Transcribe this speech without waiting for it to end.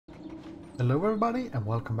Hello everybody and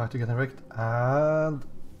welcome back to Getting Wrecked, and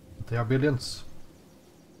they are billions.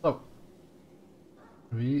 So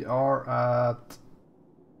we are at,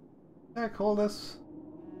 what can I call this?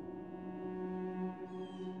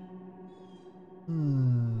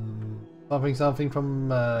 Something from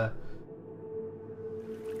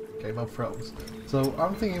Game of Thrones. So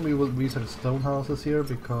I'm thinking we will research stone houses here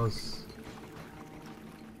because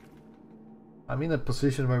I'm in a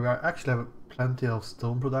position where we actually have plenty of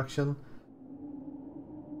stone production.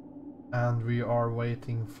 And we are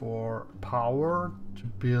waiting for power to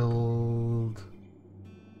build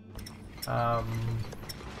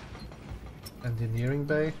engineering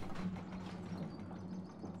bay.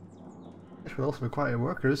 Which will also require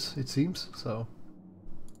workers, it seems, so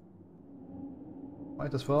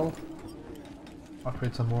might as well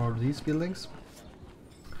upgrade some more of these buildings.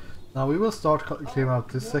 Now we will start clearing out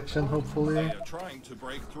this section, hopefully. They are trying to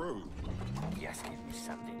break through. Just give me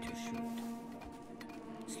something to shoot.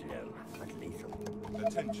 Slow but lethal.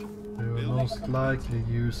 Attention. We will most likely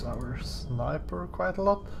use our sniper quite a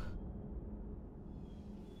lot.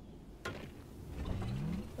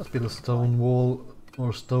 Let's build a stone wall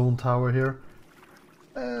or stone tower here.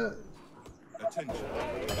 Attention.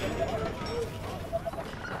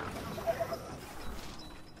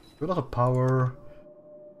 A lot of power.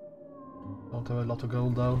 Don't have a lot of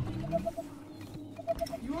gold though.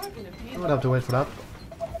 You are gonna pay. I would have to wait for that.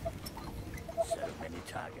 So many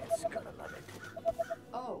targets, gotta love it.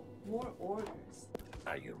 Oh, more orders.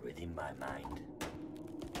 Are you reading my mind?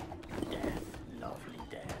 Death, lovely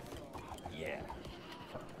death. Yeah.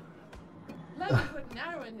 Let me put an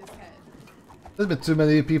arrow in his head. There's been too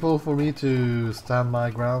many people for me to stand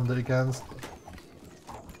my ground against.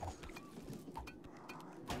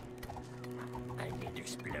 I need to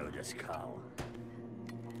explode a skull.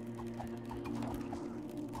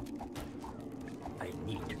 I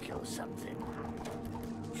need to kill something.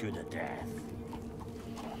 To the death.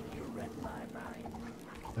 You read my mind.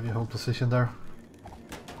 Have you hold position there?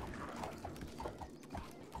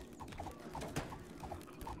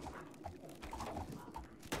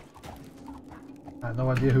 I have no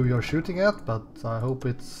idea who you're shooting at, but I hope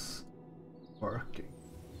it's working.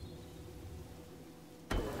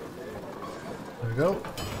 There we go.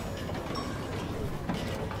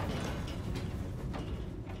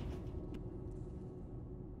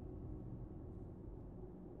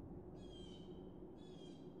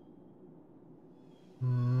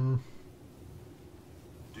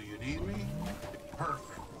 Do you need me?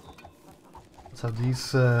 Perfect. Let's have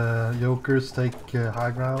these yokers take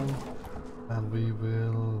high ground. And we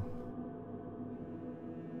will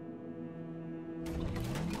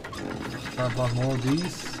grab one more of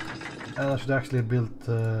these. And I should actually build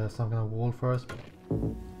some kind of wall first.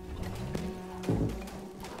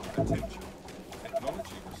 Attention.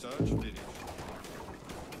 Technology research finished.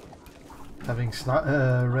 Having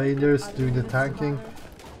raiders doing the tanking,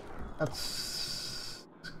 that's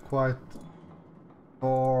quite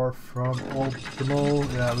far from optimal.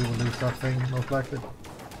 Yeah, we will lose that thing most likely.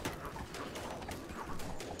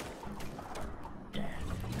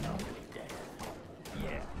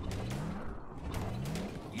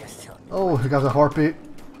 Oh, we got a harpy.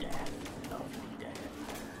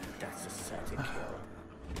 That's a certain kill.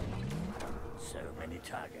 So many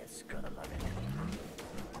targets, gotta love it.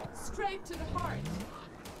 Straight to the heart.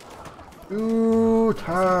 Ooh,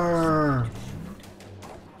 turn.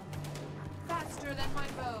 Faster than my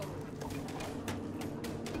bow.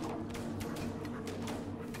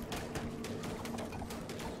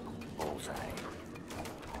 Bullseye.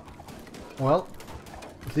 Well,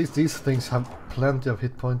 at least these things have plenty of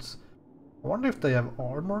hit points. I wonder if they have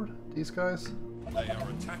armor, these guys? They are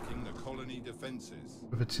attacking the colony defenses.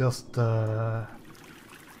 If it's just a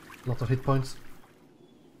lot of hit points.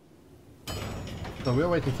 So we are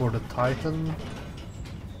waiting for the Titan.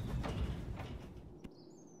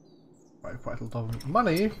 Quite a lot of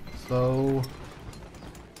money, so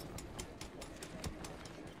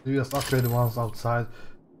we just upgrade the ones outside.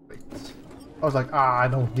 Wait. I was like, I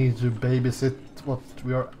don't need to babysit what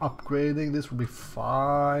we are upgrading, this will be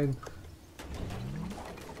fine.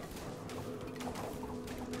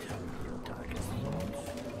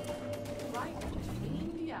 Right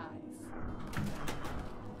between the eyes.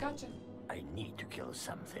 Gotcha. I need to kill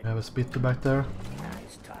something. We have a spitter back there.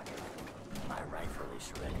 Nice target. My rifle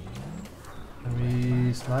is ready. Can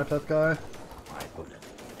we snipe that guy? My bullet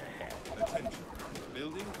in the head. Attention.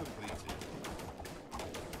 Building completed.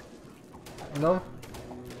 No?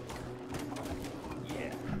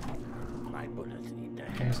 Yeah. My bullet in the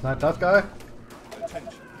Can you head. snipe that guy?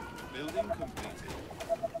 Attention. Building completed.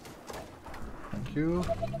 Thank you.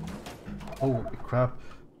 Holy crap.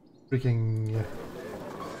 freaking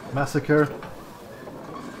massacre.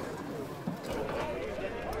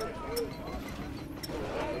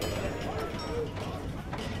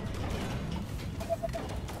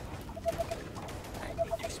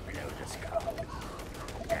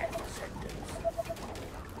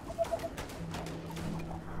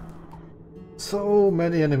 So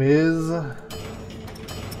many enemies.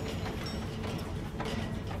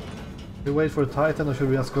 Should we wait for the Titan or should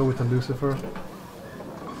we just go with the Lucifer?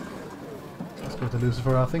 Let's go with the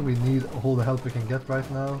Lucifer. I think we need all the help we can get right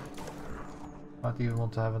now. Might even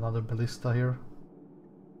want to have another ballista here.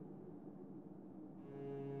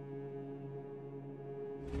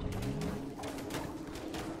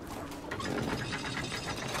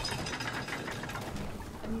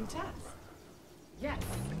 A new task. Yes.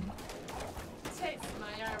 Taste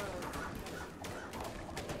my arrows.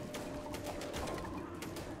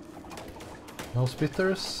 No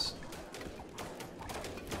spitters.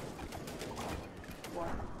 What?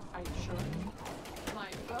 Are you sure? My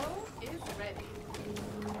bow is ready.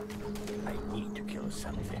 I need to kill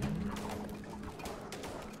something.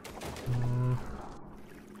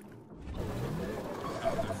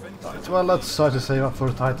 Right, well, let's try to save up for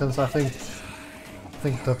the Titans. I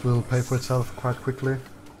think that will pay for itself quite quickly.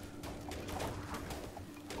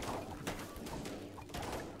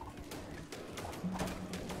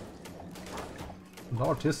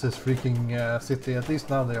 Large is this freaking city, at least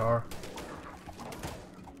now they are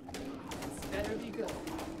This better be good.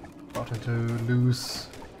 starting to lose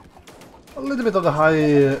a little bit of the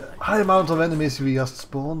high amount of enemies we just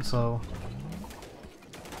spawned, so...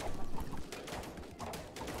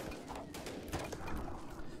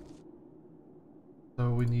 So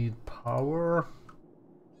we need power.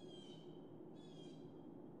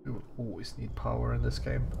 We will always need power in this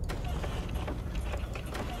game.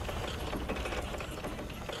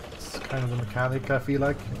 It's kind of the mechanic, I feel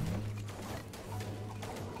like.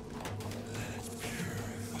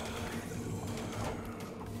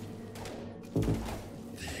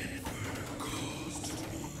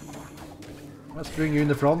 Let's bring you in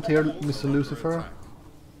the front here, Mr. Lucifer.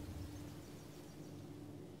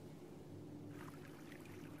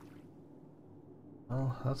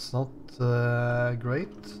 Well, that's not great.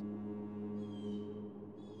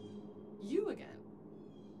 You again.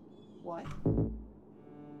 What?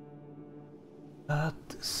 That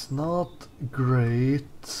is not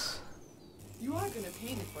great. You are gonna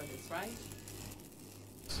pay me for this, right?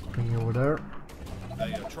 Let's bring you over there.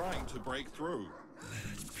 They are trying to break through.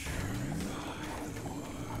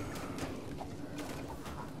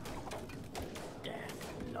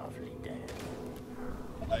 Death, lovely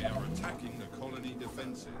death. They are attacking the colony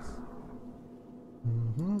defenses.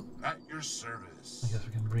 At your service. I guess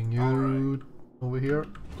we can bring you over here.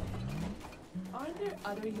 Aren't there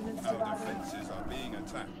other units to Our battle? defenses are being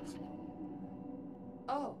attacked.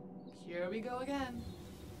 Oh, here we go again.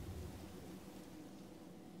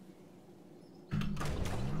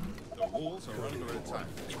 The walls are under attack.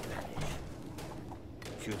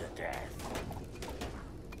 To the death.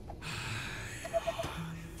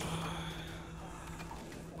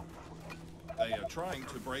 They are trying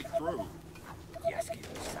to break through. Yes, give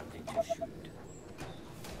me something to shoot.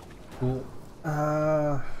 Cool.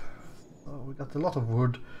 Oh, we got a lot of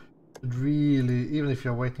wood. But really, even if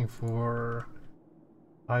you're waiting for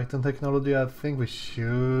Titan technology, I think we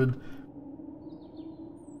should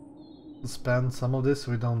spend some of this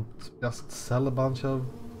so we don't just sell a bunch of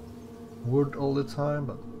wood all the time,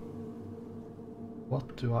 but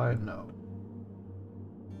what do I know?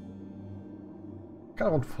 Kind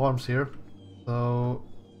of want farms here, so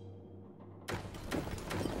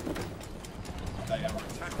They are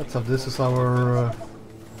attacking. let's have this as our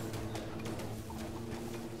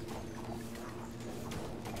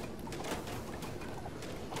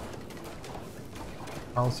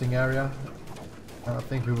housing area. And I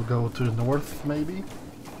think we will go to the north, maybe.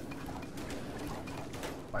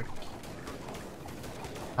 Like,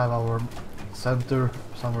 have our center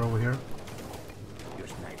somewhere over here. Your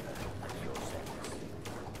sniper at your service.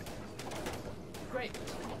 Great.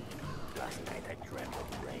 Last night I dreamt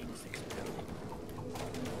of brains exploding.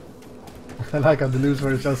 I like how the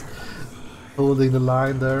Lucifer is just holding the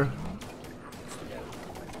line there, Slow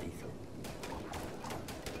but lethal.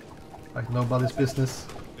 like nobody's business.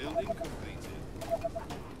 Building completed.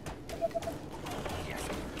 Yes,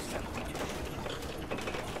 give me something to shoot.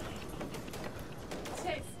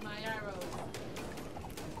 Taste my arrows.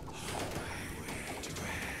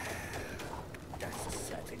 That's a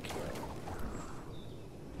certain kill.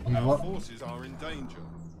 Need Our one, forces are in danger.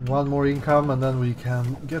 one more income and then we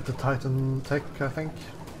can get the Titan tech, I think.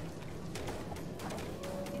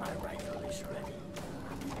 My rifle is ready.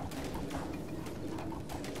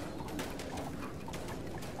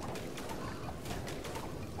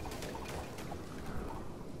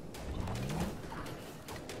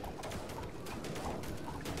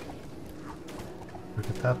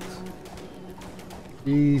 that.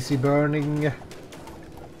 Easy burning.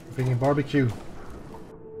 Bringing barbecue.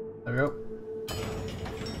 There we go.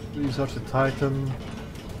 Research the Titan.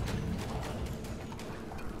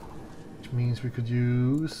 Which means we could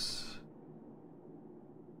use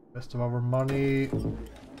the rest of our money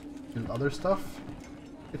build other stuff.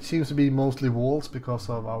 It seems to be mostly walls because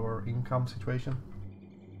of our income situation.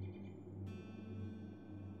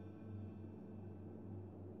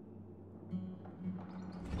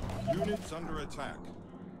 Units under attack.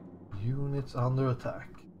 Units under attack.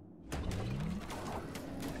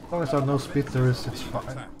 As long as there are no spitters, it's fine.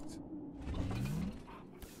 Attacked.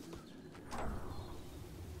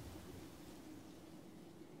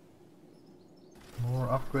 More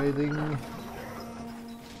upgrading.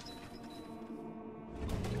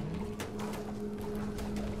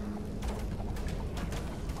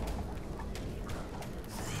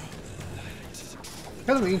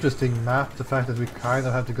 Kind of an interesting map, the fact that we kind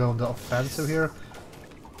of have to go on the offensive here.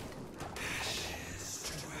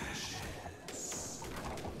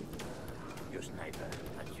 Your sniper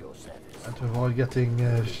at your service. And to avoid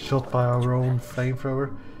getting shot by our own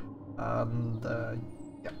flamethrower. And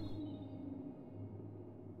yeah.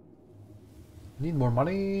 Need more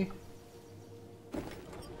money.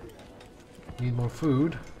 Need more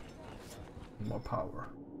food. Need more power.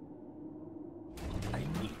 I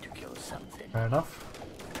need to kill something. Fair enough.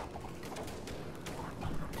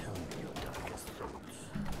 Tell me your darkest thoughts.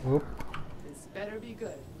 Whoop. This better be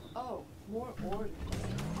good. Oh, more orders.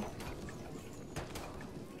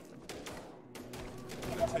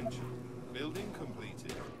 Attention. Building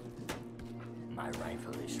completed. My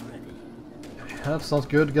rifle is ready. That's not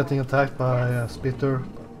good, getting attacked by a spitter.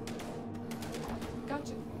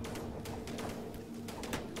 Gotcha.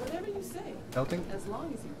 Whatever you say, Shouting. as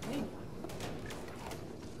long as you pay me.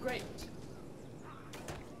 Great.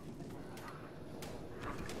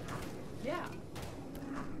 Yeah.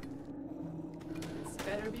 This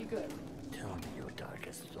better be good. Tell me your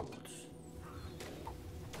darkest thoughts.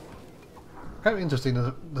 Kind of interesting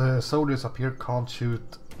that the soldiers up here can't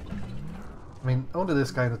shoot. I mean, only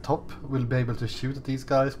this guy in the top will be able to shoot at these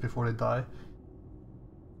guys before they die.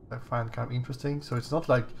 I find kind of interesting. So it's not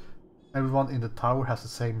like everyone in the tower has the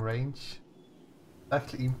same range. It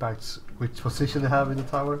actually impacts which position they have in the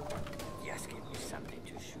tower. Just give me something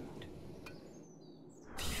to shoot.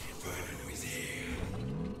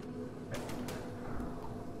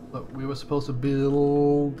 So we were supposed to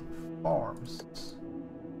build farms.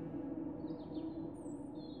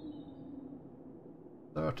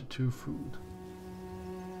 32 food.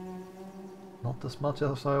 Not as much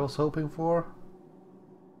as I was hoping for.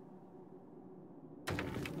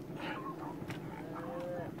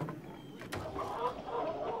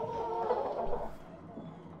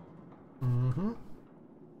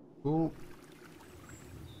 Cool.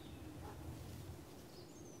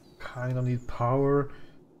 Kind of need power.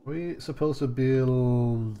 We supposed to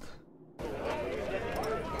build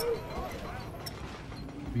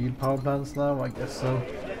field power plants now? I guess so.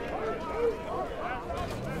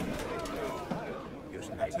 Your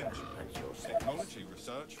sniper Attention. at your service. Technology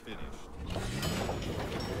research finished.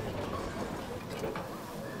 So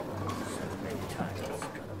many times,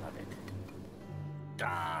 gonna love it.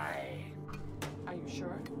 Die. Are you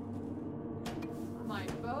sure? My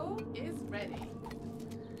bow is ready.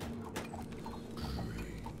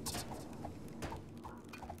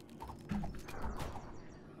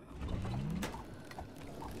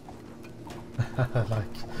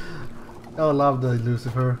 Like, I love the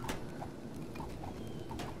Lucifer.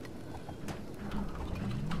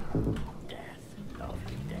 Death.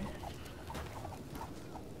 Lovely death.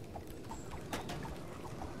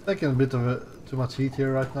 Taking a bit of too much heat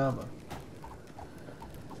here right now, but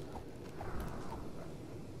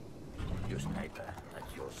Your sniper at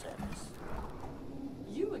your service.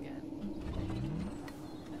 You again.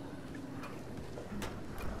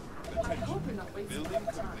 I Attention. hope you're not wasting Building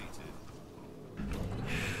my time. completed.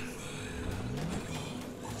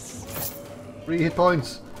 3 hit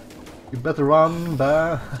points. You better run,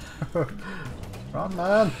 run,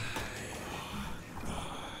 man.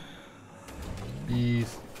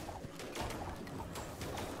 Please.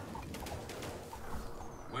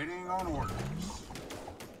 Waiting on orders.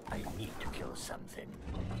 I need to kill something.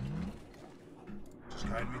 Just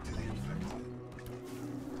guide me to the infected.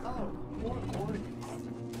 Oh, more orders.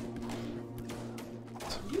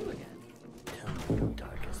 You again. Tell me your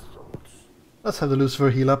darkest thoughts. Let's have the Lucifer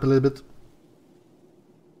heal up a little bit.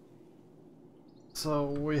 So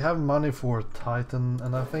we have money for Titan,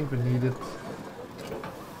 and I think we need it.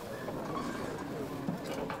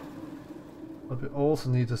 But we also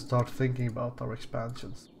need to start thinking about our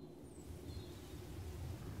expansions.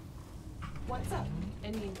 What's up?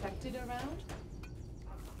 Any infected around?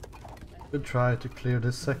 We'll try to clear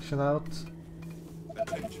this section out.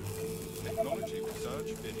 Attention. Technology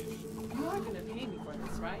research finished. You are gonna pay me for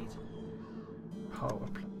this, right? Power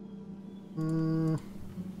plant.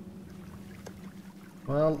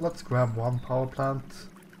 Well, let's grab one power plant.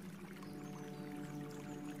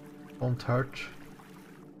 Won't hurt.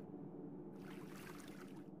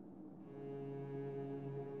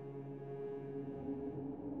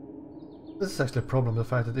 This is actually a problem, the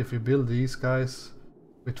fact that if we build these guys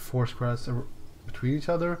with 4 squares between each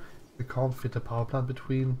other, we can't fit a power plant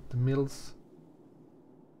between the mills.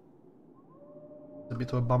 It's a bit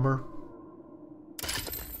of a bummer.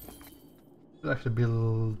 We'll actually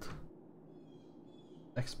build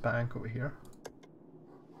next bank over here.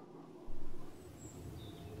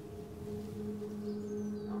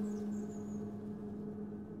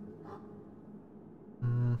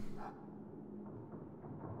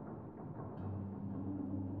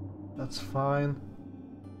 That's fine.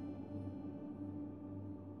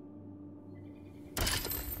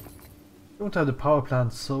 Don't have the power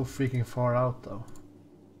plant so freaking far out though.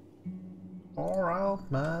 Far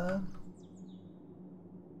out, man.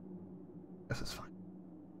 Guess it's fine.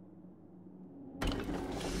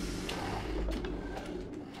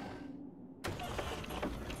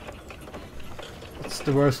 What's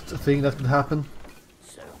the worst thing that could happen?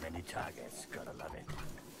 So many targets, gotta love it.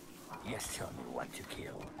 Yes, tell me what to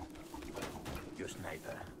kill. Your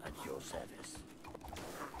sniper at your service.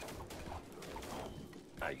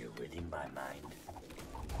 Are you reading my mind?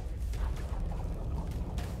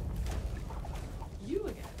 You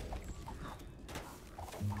again?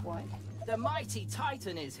 What? The mighty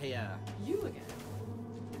Titan is here. You again?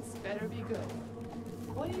 This better be good.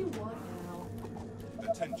 What do you want now?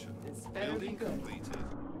 Attention. This better be Building good. completed.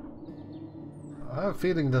 I have a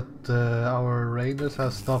feeling that our raiders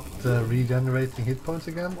have stopped regenerating hit points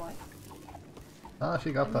again. What? Ah,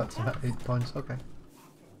 she got that, some hit points, okay.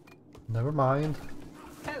 Never mind.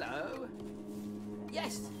 Hello.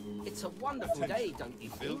 Yes, it's a wonderful day, don't you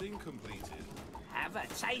think? Building completed. Have a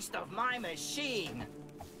taste of my machine.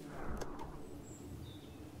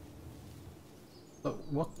 So,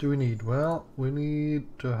 what do we need? Well, we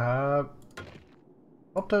need to have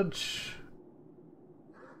cottage.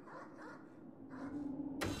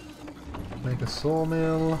 Make a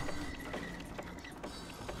sawmill.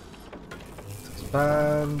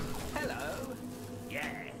 Expand. Hello.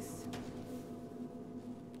 Yes.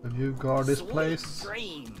 Have you guard this Sweet place?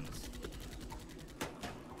 dreams.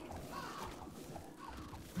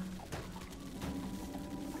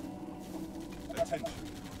 Attention.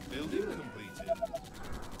 Building completed.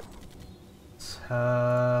 Let's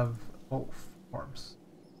have farms.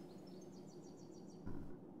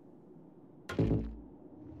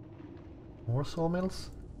 More sawmills?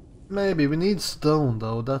 Maybe we need stone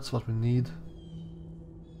though, that's what we need.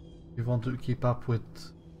 We want to keep up with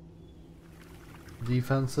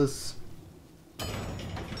defenses.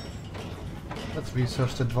 Let's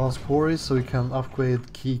research the advanced quarries so we can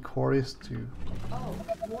upgrade key quarries to Oh,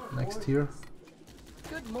 more next tier.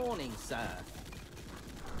 Good morning, sir.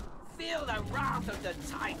 Feel the wrath of the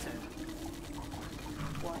Titan.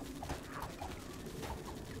 What?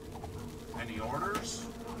 Any orders?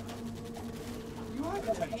 You are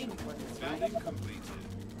gonna pay me for this, right? Building completed.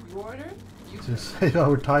 You order? You To save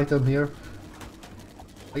our titan here.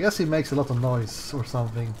 I guess he makes a lot of noise or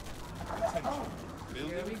something. Oh, here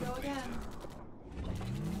Building we go again.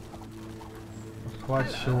 Not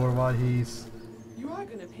quite sure why he's You are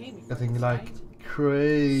gonna pay me for getting this, like right?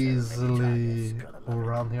 crazily all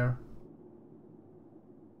around here.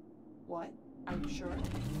 What? Are you sure?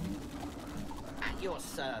 At your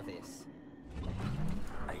service.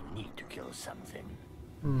 I need to kill something.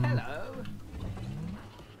 Hello.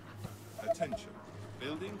 Attention.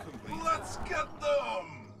 Building completed. Let's get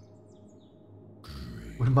them!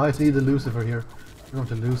 We might need a Lucifer here. We're going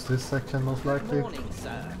to lose this section most Good likely. morning,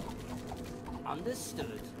 sir.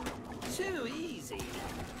 Understood. Too easy.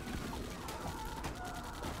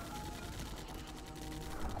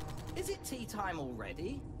 Is it tea time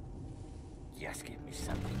already? Just give me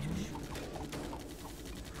something to shoot.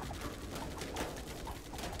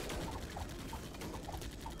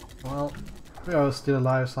 Well, we are still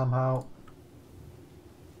alive somehow.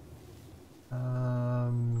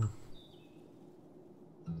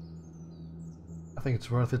 I think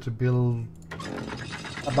it's worth it to build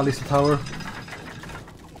a ballista tower.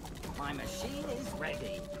 My machine is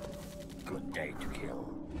ready. Good day to kill.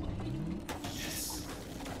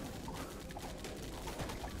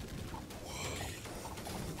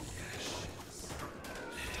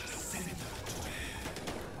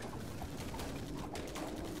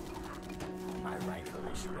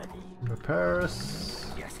 Almost ready. Repairs.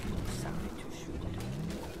 Just give me something to shoot.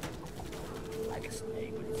 Like a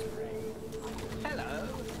snake with its prey. Hello.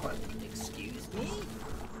 Excuse me?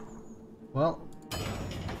 Well,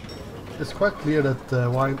 it's quite clear that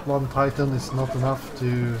one Titan is not enough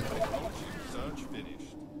to Search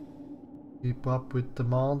finished. keep up with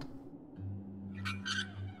demand.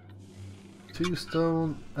 2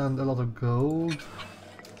 stone and a lot of gold.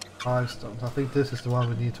 5 stones. I think this is the one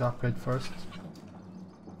we need to upgrade first.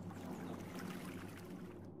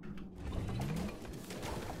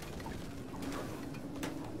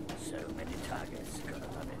 So many targets, gotta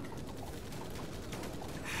love it.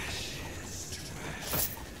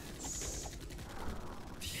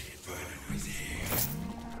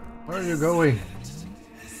 Where are you going?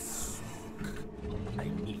 I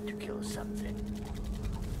need to kill something.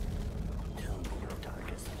 Tell me your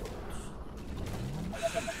darkest thoughts.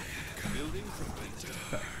 Building completed.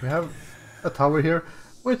 We have a tower here,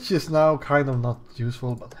 which is now kind of not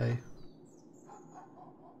useful, but hey.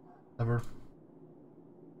 Never.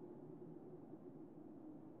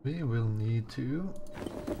 We will need to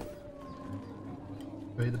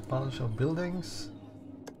create a bunch of buildings.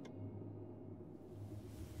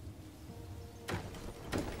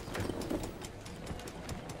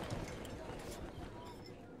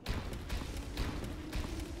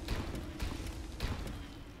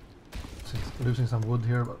 Losing some wood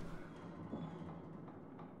here, but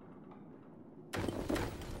I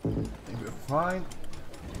think we're fine.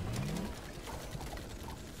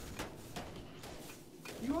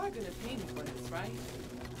 You are gonna pay me for this, right?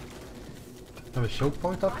 Have a choke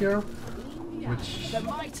point up here, Yeah. which The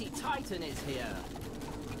mighty Titan is here.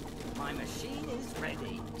 My machine is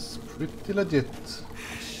ready. is pretty legit.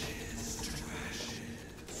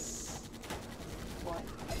 What?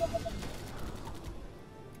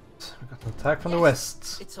 We got an attack from the Yes,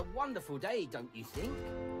 west. It's a wonderful day, don't you think?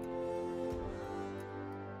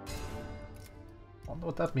 Wonder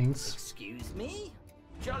what that means. Excuse me?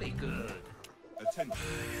 Jolly good. Attention.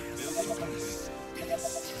 Building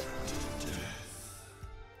completed.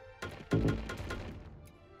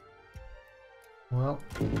 Well,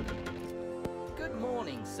 Good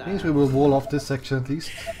morning, sir. means we will wall off this section at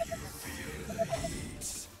least.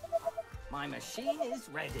 My machine is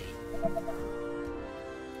ready.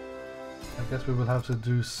 I guess we will have to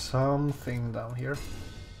do something down here.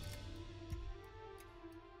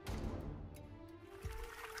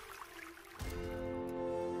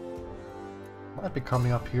 Might be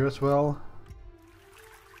coming up here as well.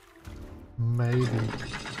 Maybe. You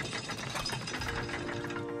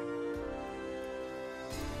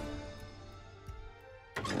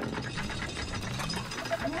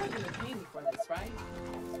are gonna pay me for this, right?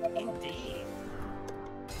 Indeed.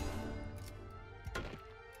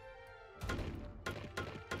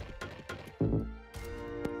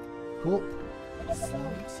 Cool. So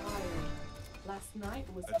tired. Last night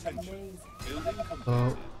was Attention. amazing. Building So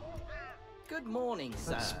completed. Good morning,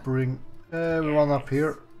 sir. let's bring everyone up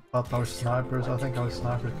here. But our snipers, I think our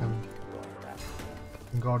snipers can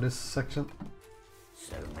guard this section.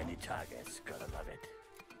 So many targets, gotta love it.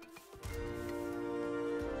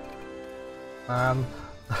 And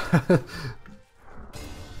okay,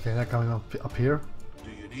 they're coming up here.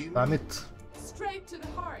 Do you need Damn me? it. Straight to the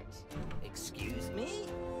heart. Excuse me?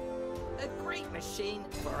 A great machine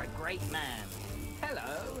for a great man.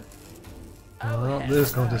 Hello. Well, this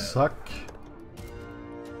is going to suck.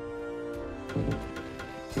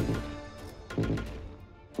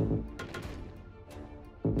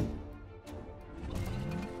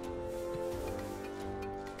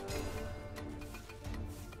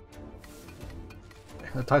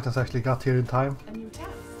 The Titans actually got here in time. A new task.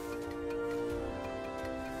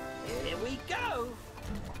 Here we go.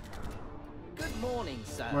 Good morning,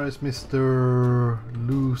 sir. Where is Mr.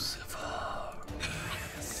 Lucifer?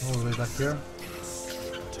 All the way back here.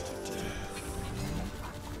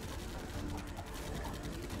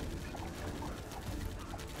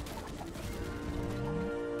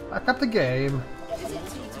 Back up the game. Is it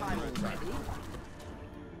tea time already?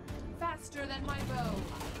 Faster than my bow.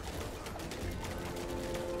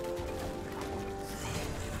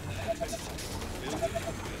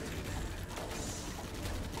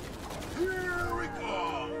 Here we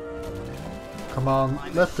go. Come on,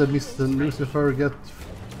 let the Mr. Lucifer get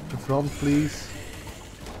to front, please.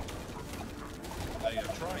 They are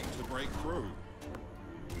trying to break through.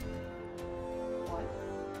 What?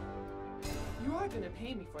 You are gonna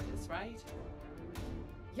pay me for this, right?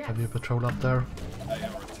 Yes. Have you patrol up there? They are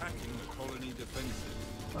attacking the colony defenses.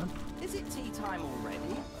 Is it tea time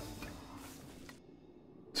already?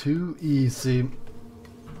 Too easy.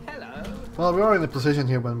 Hello. Well, we are in a position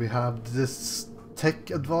here when we have this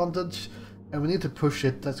tech advantage, and we need to push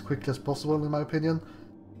it as quickly as possible, in my opinion.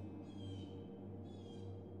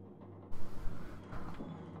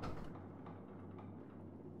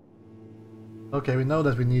 Okay, we know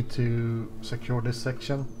that we need to secure this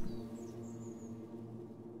section.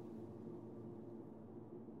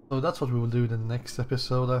 So that's what we will do in the next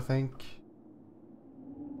episode, I think.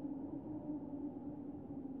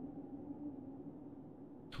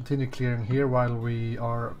 Continue clearing here while we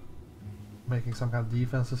are making some kind of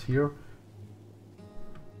defenses here.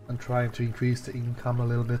 And trying to increase the income a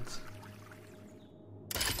little bit.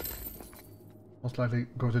 Most likely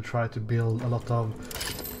going to try to build a lot of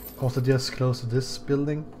cottages close to this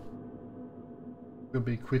building. Will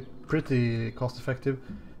be pretty cost effective.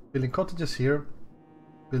 Building cottages here.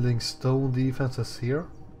 Building stone defenses here,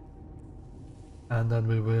 and then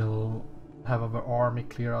we will have our army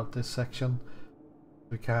clear out this section.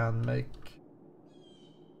 We can make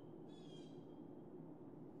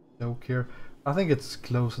choke here. I think it's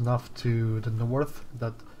close enough to the north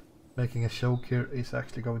that making a choke here is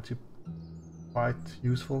actually going to be quite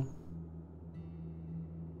useful.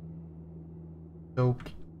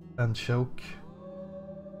 Choke and choke,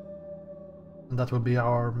 and that will be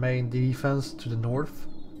our main defense to the north.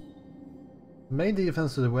 Main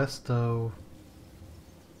defense to the west, though,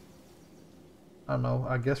 I don't know,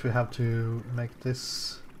 I guess we have to make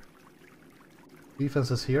this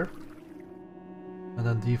defenses here, and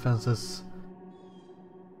then defenses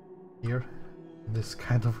here, this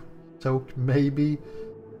kind of choke, maybe,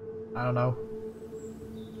 I don't know,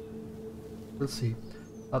 we'll see.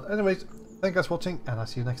 But anyways, thank you guys for watching, and I'll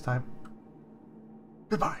see you next time.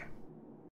 Goodbye!